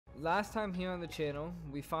last time here on the channel,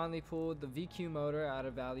 we finally pulled the VQ motor out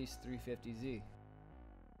of Valley's 350Z.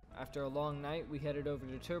 After a long night, we headed over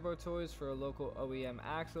to Turbo Toys for a local OEM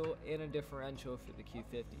axle and a differential for the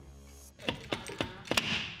Q50.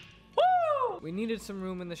 Woo! We needed some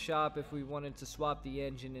room in the shop if we wanted to swap the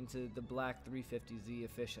engine into the black 350Z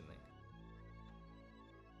efficiently.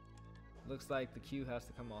 Looks like the Q has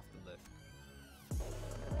to come off the lift.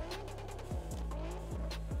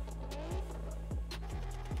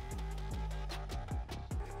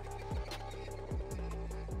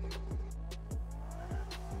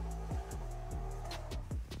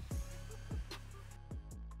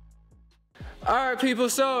 Alright people,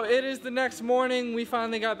 so it is the next morning. We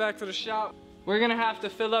finally got back to the shop. We're gonna have to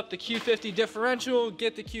fill up the Q50 differential,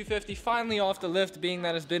 get the Q50 finally off the lift, being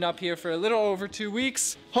that it's been up here for a little over 2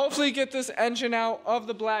 weeks. Hopefully get this engine out of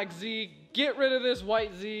the black Z, get rid of this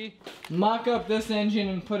white Z, mock up this engine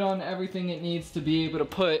and put on everything it needs to be able to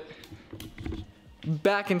put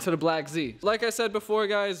back into the black Z. Like I said before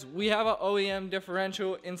guys, we have an OEM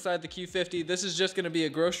differential inside the Q50. This is just gonna be a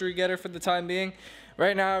grocery getter for the time being.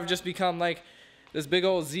 Right now I've just become like this big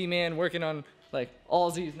old Z man working on like all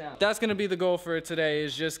Z's now. That's gonna be the goal for today,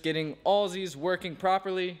 is just getting all Z's working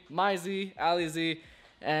properly. My Z, Ali's Z,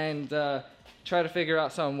 and try to figure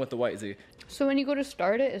out something with the white Z. So when you go to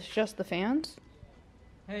start it, it's just the fans?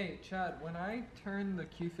 Hey Chad, when I turn the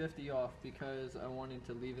Q50 off because I wanted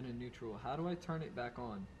to leave it in neutral, how do I turn it back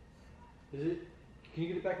on? Can you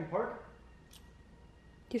get it back in park?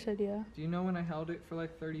 You said yeah. Do you know when I held it for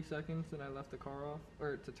like 30 seconds and I left the car off,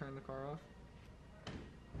 or to turn the car off?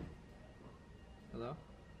 Hello?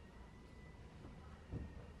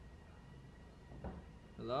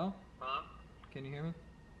 Hello? Huh? Can you hear me?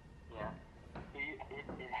 Yeah.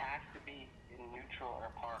 It has to be in neutral or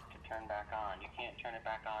park to turn back on. You can't turn it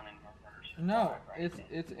back on in reverse. No,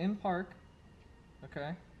 it's in park.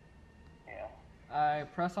 Okay. Yeah. I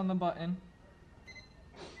press on the button,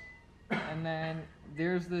 and then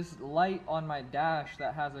there's this light on my dash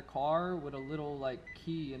that has a car with a little like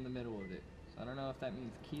key in the middle of it. So I don't know if that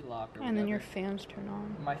means key lock or whatever. And then your fans turn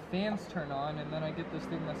on. My fans turn on, and then I get this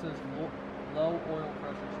thing that says low oil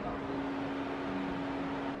pressure stop.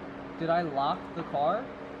 Did I lock the car?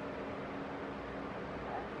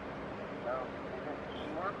 No. Is it key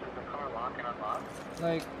lock? Does the car lock and unlock?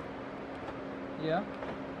 Like, yeah.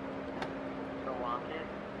 So lock it.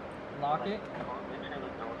 Lock it? Make sure the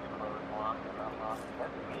door's closed, lock and unlock.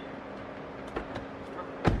 That's weird.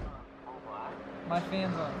 Full blast? My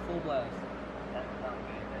fan's on full blast. That's not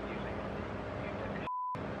good. That usually means you took a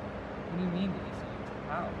What do you mean did you see?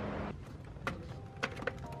 How?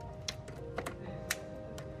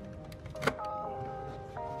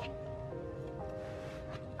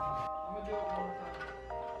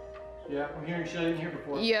 Yeah, I'm hearing shit I didn't hear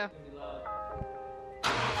before. Yeah.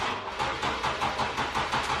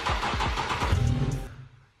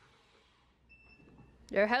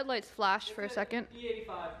 Your headlights flashed for a second.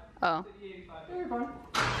 E85. Oh. E85. Yeah, you're fine.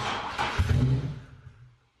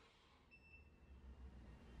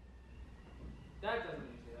 That doesn't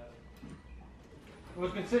usually happen. Well,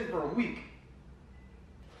 it's been sitting for a week.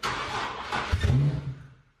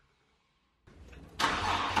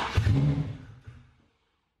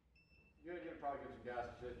 You're gonna probably get some gas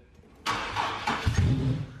and shit.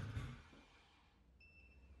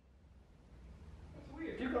 That's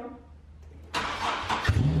weird. Keep going.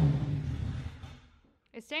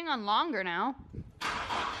 It's staying on longer now. Does it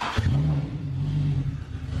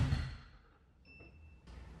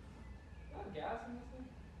have gas in this thing?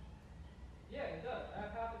 Yeah, it does. I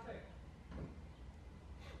have half a tank.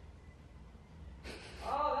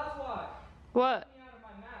 Oh, that's why. What? Get me out of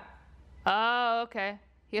my map. Oh, okay.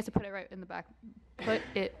 He has to put it right in the back. Put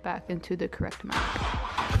it back into the correct map.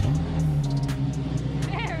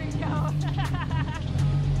 There we go.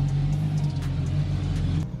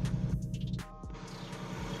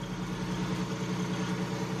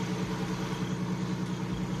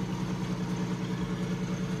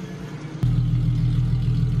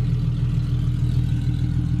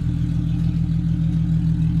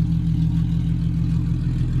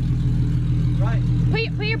 Right.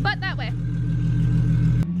 Put your butt that way.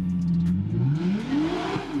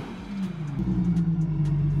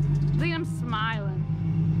 Look at him smiling.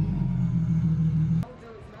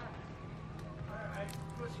 Alright,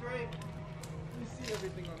 go straight. You see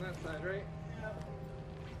everything on that side, right? Yeah.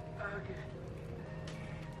 Okay.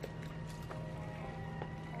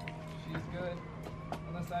 She's good.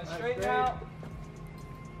 On the side, Nice, straighten babe. out.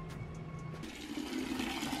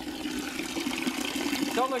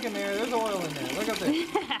 Don't look in there. There's oil in there. Look up there.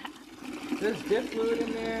 There's diff fluid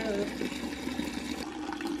in there.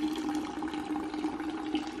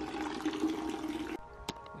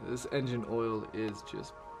 this engine oil is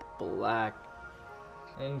just black.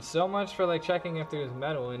 And so much for like checking if there's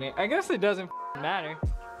metal in it. I guess it doesn't matter.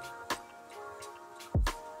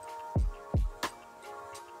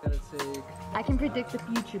 Gotta take. I can predict the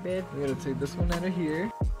future, babe. We gotta take this one out of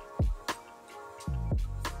here.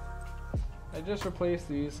 I just replaced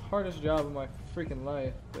these. Hardest job of my freaking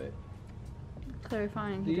life, but.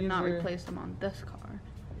 Clarifying, you did not replace them on this car.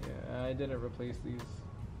 Yeah, I didn't replace these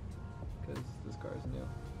because this car is new.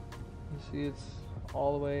 You see, it's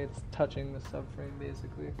all the way, it's touching the subframe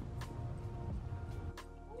basically.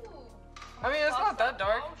 Ooh. I mean, it's not that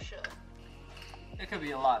dark. Oh, shit. It could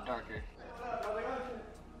be a lot darker.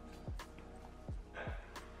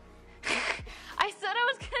 I said I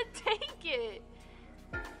was gonna take it.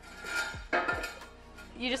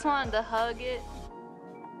 You just wanted to hug it.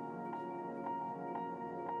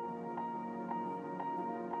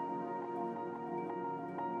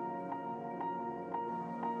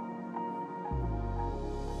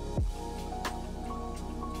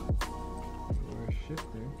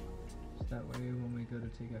 Shifter, so that way when we go to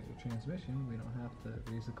take out your transmission, we don't have to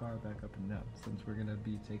raise the car back up and down, since we're going to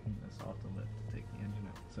be taking this off the lift to take the engine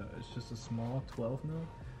out. So it's just a small 12 mil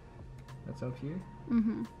that's up here.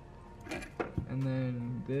 And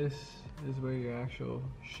then this is where your actual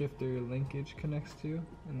shifter linkage connects to,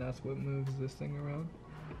 and that's what moves this thing around.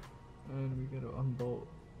 And we got to unbolt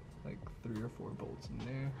like 3 or 4 bolts in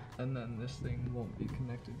there, and then this thing won't be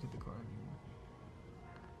connected to the car anymore.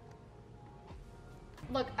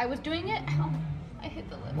 Look, I was doing it. Ow, I hit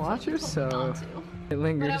the lip. Watch so yourself. It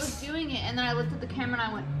lingers. But I was doing it, and then I looked at the camera and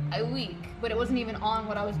I went, I weak. But it wasn't even on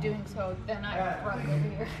what I was doing, so then I brought it over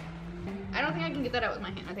here. I don't think I can get that out with my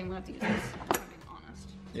hand. I think I'm gonna have to use this, if I'm being honest.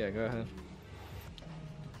 Yeah, go ahead.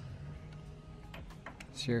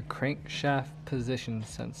 It's your crankshaft position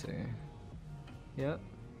sensor. Yep.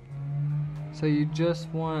 So you just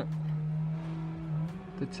want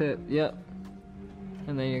the tip, yep.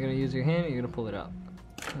 And then you're gonna use your hand and you're gonna pull it out.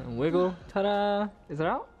 And wiggle, ta-da! Is it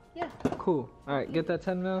out? Yeah. Cool. All right, get that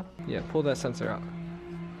 10 mil. Yeah, pull that sensor out.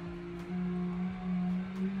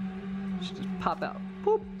 Should just pop out.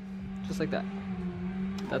 Boop. Just like that.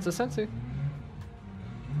 That's a sensor.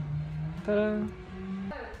 Ta-da!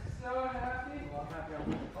 So happy. Well, I'm happy I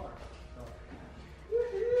won the car.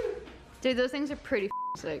 Dude, those things are pretty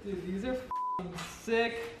sick. Dude, these are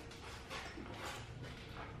sick.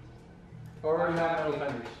 Or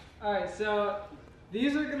not. Alright, so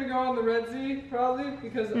these are gonna go on the Red Z probably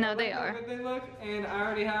because No, I they like are. the way they look, and I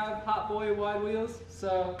already have Hot Boy wide wheels,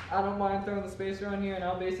 so I don't mind throwing the spacer on here, and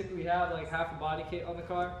I'll basically have like half a body kit on the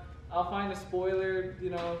car. I'll find a spoiler, you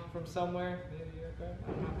know, from somewhere. Maybe your car.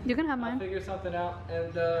 I don't know. You can have I'll mine. figure something out,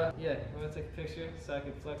 and yeah, I'm gonna take a picture so I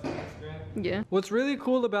can flex on Instagram. Yeah. What's really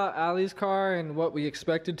cool about Allie's car and what we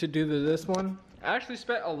expected to do to this one, I actually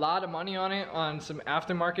spent a lot of money on it on some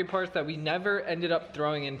aftermarket parts that we never ended up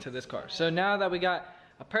throwing into this car. So now that we got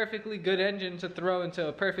a perfectly good engine to throw into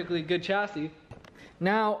a perfectly good chassis,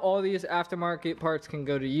 now all these aftermarket parts can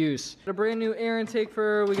go to use. A brand new air intake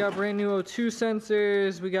for, we got brand new O2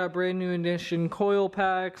 sensors, we got brand new ignition coil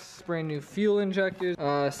packs, brand new fuel injectors,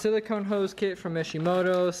 silicone hose kit from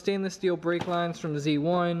Ishimoto, stainless steel brake lines from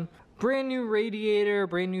Z1, brand new radiator,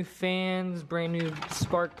 brand new fans, brand new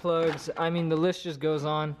spark plugs. I mean, the list just goes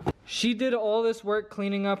on. She did all this work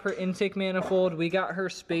cleaning up her intake manifold. We got her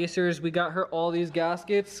spacers, we got her all these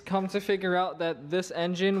gaskets. Come to figure out that this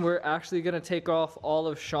engine, we're actually gonna take off all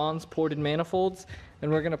of Sean's ported manifolds and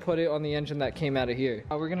we're gonna put it on the engine that came out of here.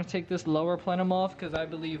 We're gonna take this lower plenum off because I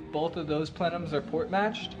believe both of those plenums are port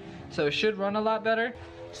matched. So it should run a lot better.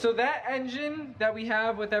 So that engine that we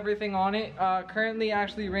have with everything on it currently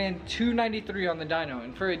actually ran 293 on the dyno,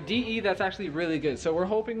 and for a DE that's actually really good. So we're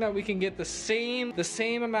hoping that we can get the same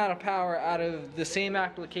amount of power out of the same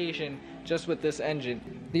application just with this engine.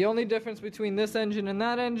 The only difference between this engine and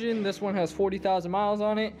that engine, this one has 40,000 miles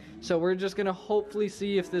on it, so we're just gonna hopefully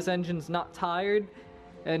see if this engine's not tired,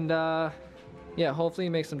 and yeah, hopefully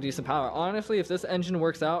make some decent power. Honestly, if this engine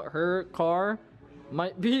works out, her car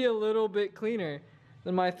might be a little bit cleaner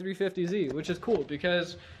than my 350Z, which is cool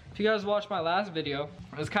because if you guys watched my last video,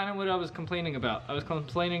 that's kind of what I was complaining about. I was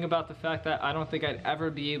complaining about the fact that I don't think I'd ever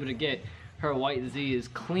be able to get her white Z as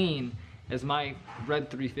clean as my red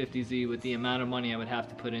 350Z with the amount of money I would have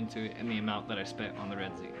to put into it and the amount that I spent on the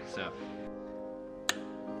red Z. So.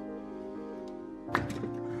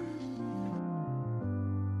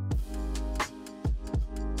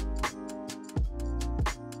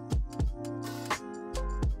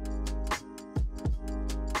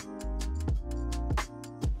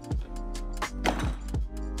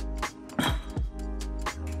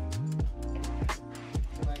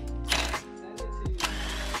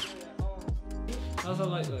 How's the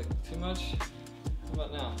light look? Too much? How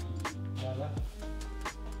about now?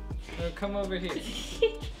 No, come over here.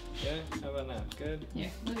 Yeah, how about now? Good? Yeah,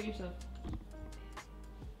 look at yourself.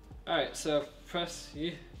 Alright, so press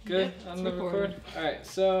you. Good Yeah, on the record? Alright,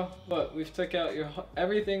 so what? We've took out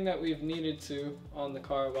everything that we've needed to on the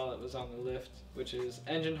car while it was on the lift, which is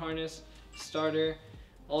engine harness, starter,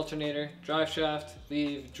 alternator, drive shaft.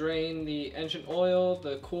 We've drained the engine oil,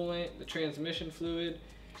 the coolant, the transmission fluid,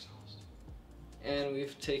 and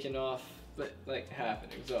we've taken off like half an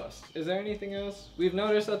exhaust. Is there anything else? We've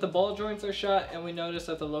noticed that the ball joints are shot, and we noticed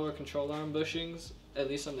that the lower control arm bushings, at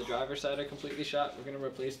least on the driver's side, are completely shot. We're gonna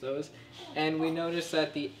replace those. And we noticed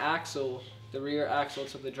that the axle, the rear axle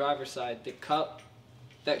to the driver's side, the cup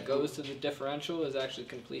that goes to the differential is actually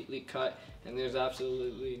completely cut, and there's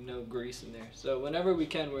absolutely no grease in there. So whenever we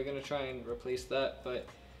can, we're gonna try and replace that, but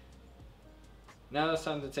now it's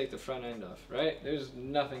time to take the front end off, right? There's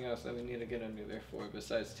nothing else that we need to get under there for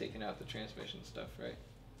besides taking out the transmission stuff, right?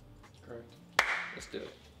 Correct. Let's do it.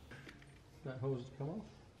 That hose come off?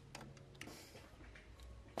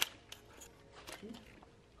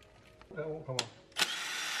 That won't come off.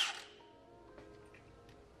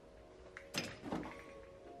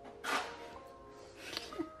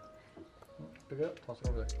 Pick it up, toss it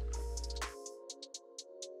over there.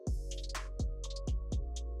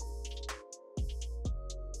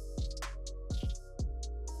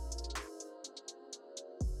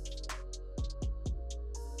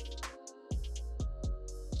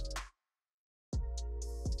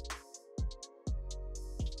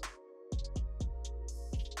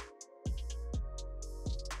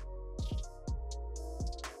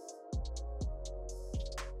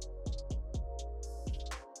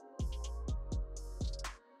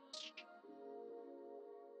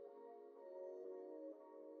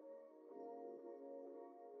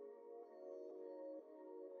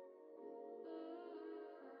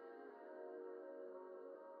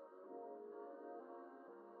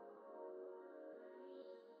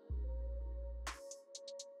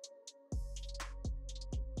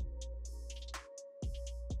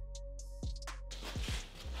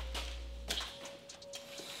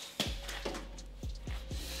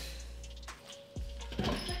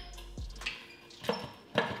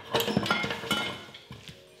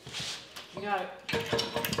 You got it.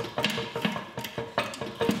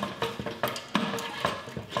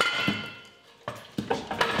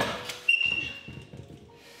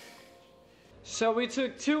 So we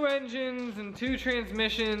took 2 engines and 2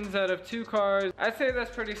 transmissions out of 2 cars. I'd say that's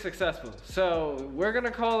pretty successful. So we're gonna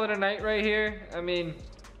call it a night right here. I mean,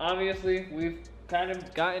 obviously we've kind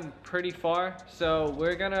of gotten pretty far. So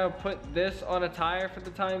we're gonna put this on a tire for the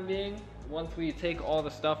time being. Once we take all the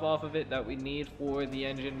stuff off of it that we need for the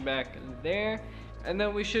engine back there. And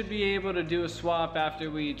then we should be able to do a swap after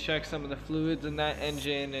we check some of the fluids in that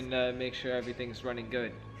engine and make sure everything's running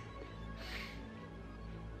good.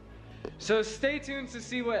 So stay tuned to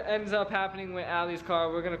see what ends up happening with Allie's car.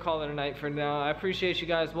 We're gonna call it a night for now. I appreciate you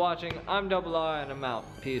guys watching. I'm Double R and I'm out.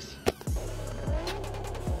 Peace.